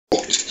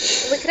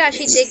could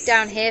actually dig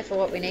down here for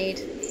what we need.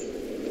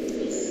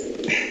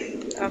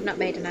 Oh, I've not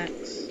made an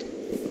axe.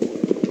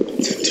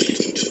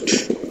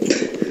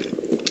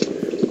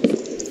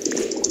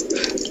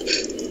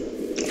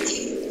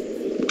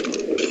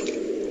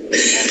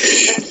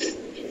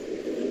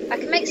 I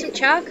can make some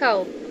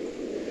charcoal.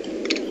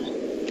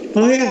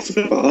 Oh yeah, I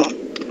forgot about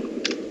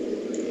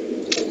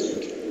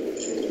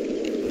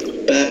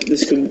that.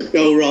 This could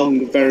go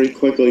wrong very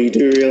quickly. You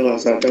do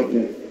realise that, don't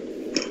you?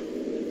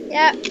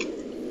 Yeah.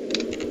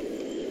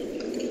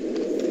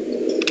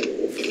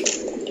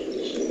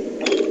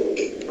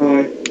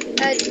 Hi.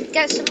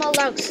 Get some more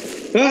logs.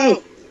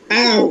 Oh!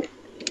 Ow!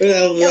 Who the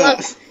hell was Get that?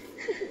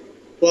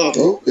 logs.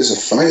 Oh, there's a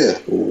fire.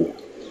 Ooh.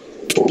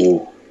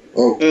 Oh.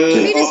 Oh.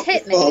 You just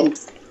hit me. Oh.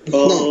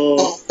 Not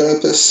on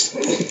purpose.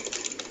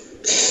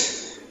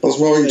 I was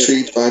more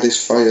intrigued by this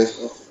fire.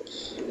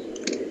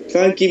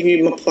 Can I give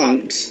you my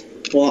planks?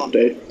 What,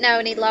 dude? No,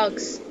 we need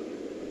logs.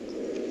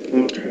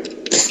 Okay.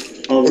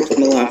 I'll look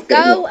on the left.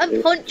 Go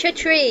and punch a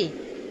tree.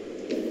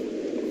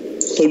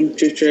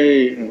 Punch a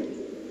tree.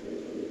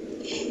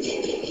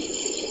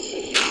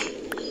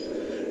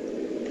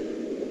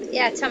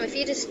 Yeah, Tom, if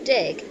you just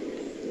dig,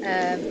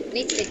 you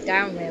need to dig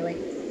down, really.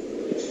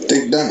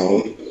 Dig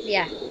down?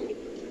 Yeah.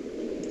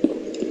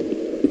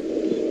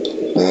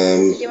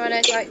 Do you want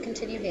to, like,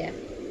 continue here?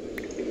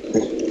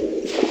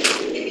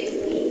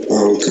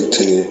 I'll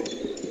continue.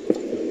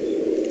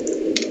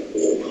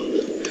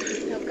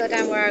 No, go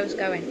down where I was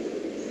going.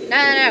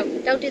 No,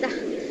 don't do that.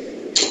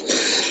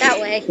 That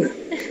way.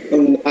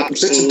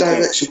 Little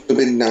direction would have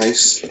been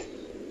nice.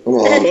 Come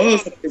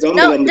on.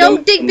 No,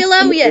 don't dig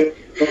below you.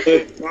 I'm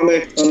here.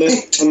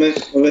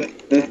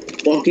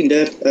 Walking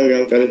dead. There we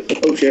go, got it.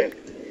 Oh shit.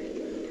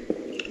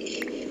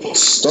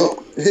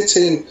 Stop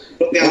hitting.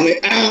 Got the army.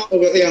 Ow! I've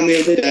got the army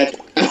of the dead.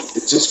 Ow.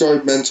 It's just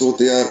going mental with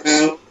the axe.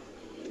 Ow.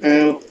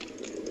 Ow.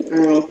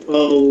 Ow.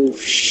 Oh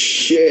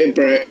shit,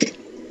 brick.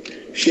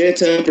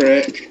 Shit, a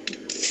brick.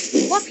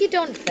 What have you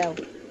done, Phil?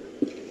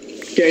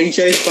 Getting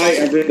chased by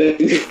everything.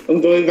 I'm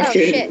going back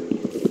in. Shit.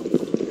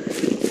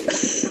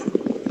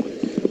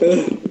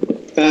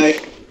 Hi.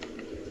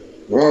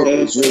 Wow,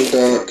 it's really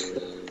dark.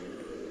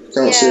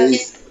 Can't see.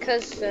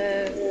 Because,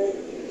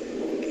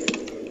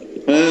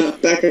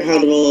 Becca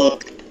had a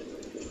look.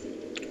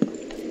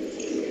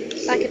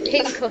 like a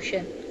pin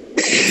cushion.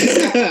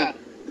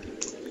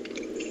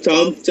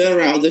 Tom, turn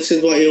around. This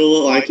is what you'll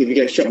look like if you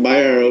get shot by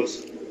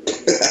arrows.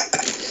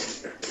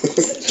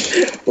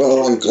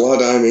 Well, I'm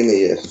glad I'm in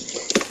here.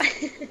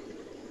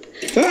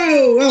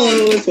 Oh,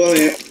 well, there's one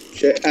here.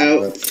 Shit,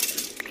 out.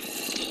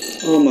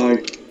 Oh my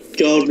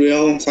god, we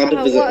almost had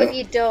a visitor. What have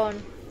you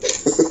done?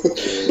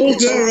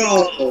 Bugger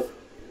all!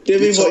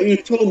 Give me what you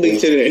told me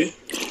to do.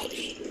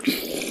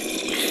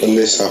 And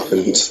this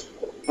happened.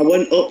 I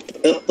went up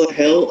the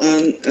hill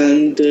and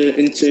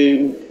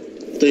into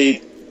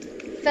the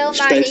Phil might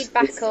space need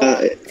backup.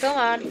 Come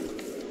on.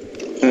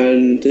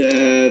 and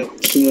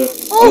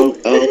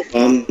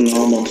I'm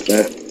almost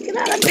dead. Get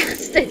out of that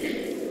bastard.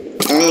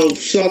 Oh,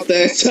 shot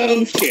there,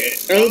 some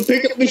shit. Oh,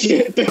 pick up my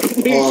shit, pick up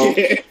my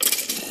shit.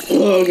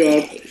 Oh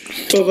god.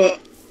 Cover.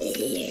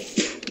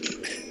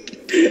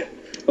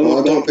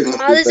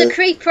 Oh, there's a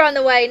creeper on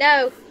the way.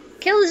 No.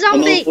 Kill the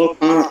zombie.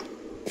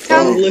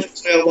 I'm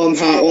literally at one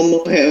heart, one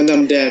more hit and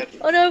I'm dead.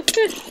 Oh no.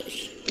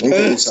 I'm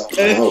getting inside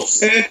my house.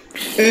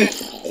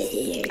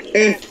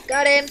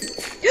 Got him.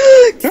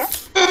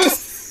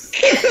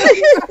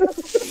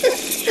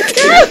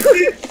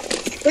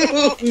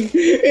 Oh,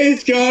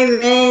 it's gone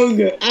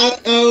wrong.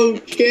 Oh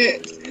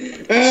shit.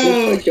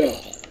 Oh god.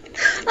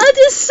 I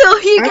just saw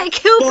you get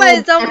killed by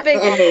a zombie.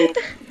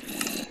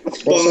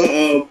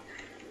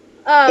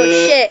 Oh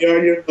shit. You're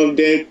on your own,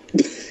 dude.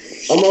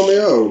 I'm on my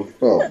own.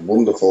 Oh,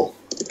 wonderful.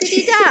 Did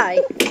he die?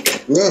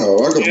 No,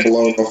 I got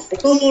blown off.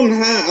 I'm on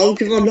how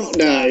can I not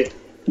die?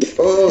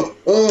 Oh,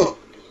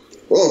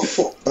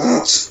 fuck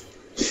that.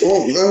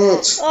 Fuck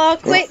that. Oh,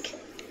 quick.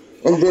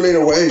 I'm running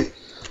away.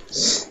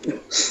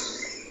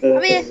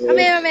 I'm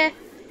here.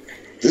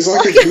 There's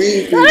like a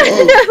green... Oh,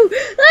 no.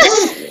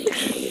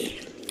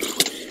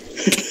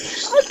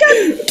 Oh,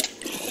 God.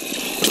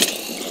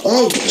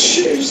 Oh,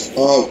 shit.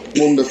 Oh,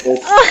 wonderful.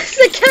 Oh,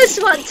 so guess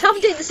what? Tom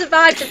didn't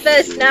survive the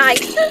first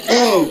night.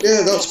 Oh,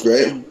 yeah, that's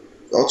great.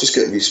 I'll just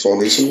get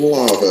respawned in some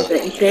lava. Oh,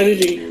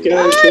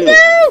 no.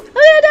 I'm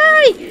gonna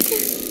die.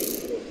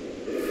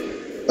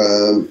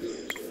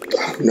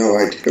 I have no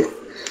idea.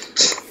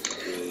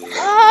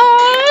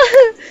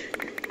 Oh.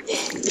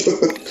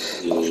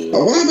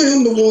 Why am I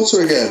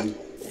underwater again?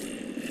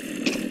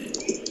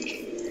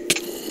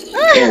 Oh,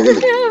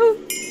 no.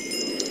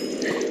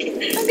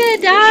 I'm gonna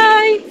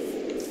die.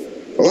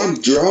 Well, I'm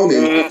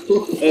drowning.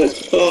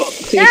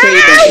 Fucking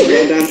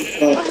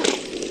hell.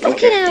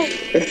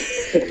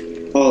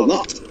 Oh,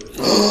 not.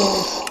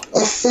 I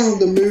found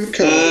the moon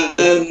card.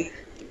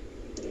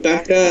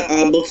 Becca,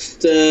 I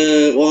must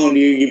warn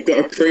you, you've got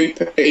a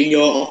creeper in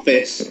your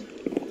office.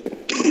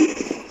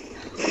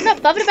 I'm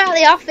not bothered about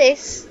the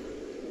office.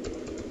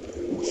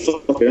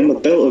 Fucking, I'm a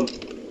built him.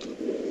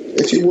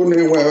 If you're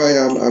wondering where I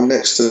am, I'm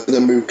next to the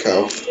moo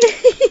cow.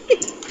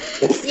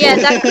 Yeah,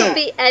 that could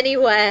be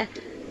anywhere.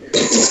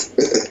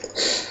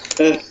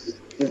 There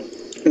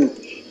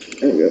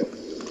we go.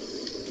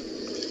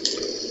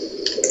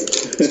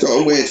 It's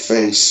got a weird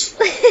face.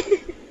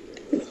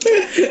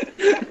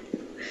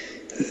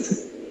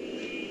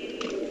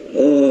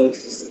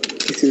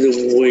 This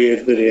is a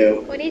weird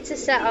video. We need to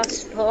set our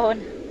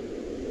spawn.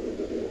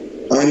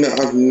 I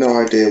have no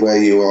idea where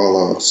you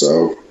all are,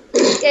 so...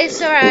 It's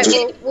alright,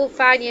 we'll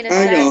find you in a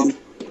sec. Hang on.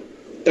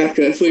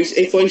 Becca, if we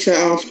set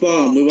our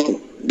spawn, we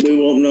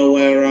won't know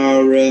where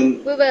our We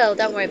will,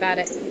 don't worry about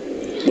it.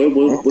 I'm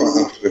quite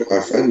happy with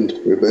my friend,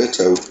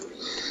 Roberto.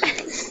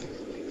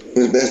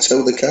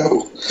 Roberto the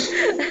cow.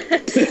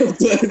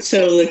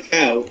 Roberto the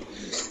cow.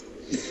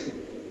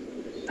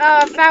 Oh,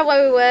 I found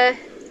where we were.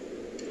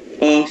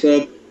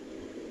 Awesome.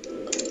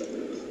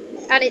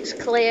 And it's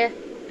clear.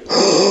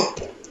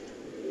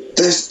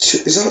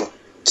 Is that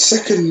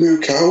second moo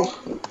cow?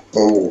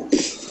 Oh.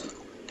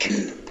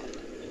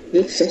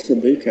 That's a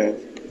moo cow.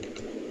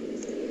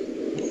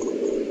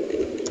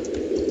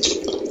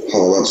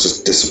 Oh, that's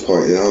just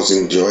disappointing. I was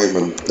enjoying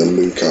the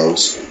moo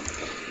cows.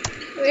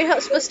 We're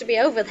not supposed to be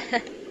over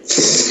there.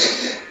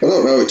 I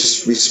don't know, it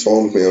just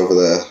respawned me over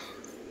there.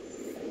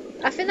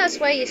 I think that's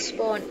where you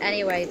spawn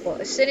anyway, but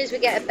as soon as we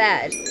get a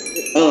bed...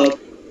 Oh,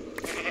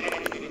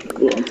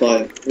 I'm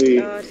fine.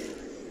 God.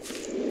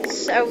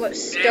 So much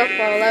stuff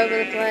all over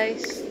the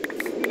place.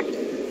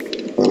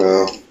 I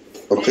know.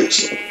 I'll pick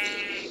some.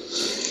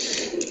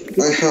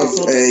 I have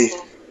a...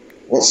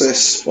 What's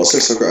this? What's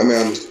this I've got in my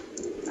hand?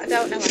 I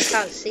don't know, I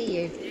can't see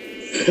you.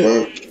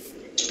 Well,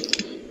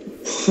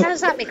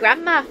 Sounds like my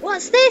grandma.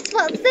 What's this?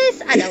 What's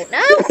this? I don't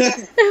know.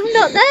 I'm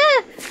not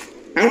there.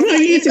 How do I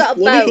use You've got a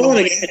this bone.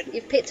 again?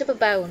 You've picked up a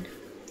bone.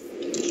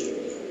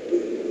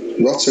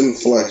 rotten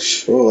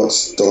flesh. Oh,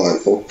 that's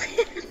delightful.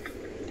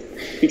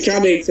 You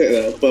can eat it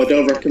though, but I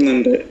don't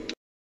recommend it.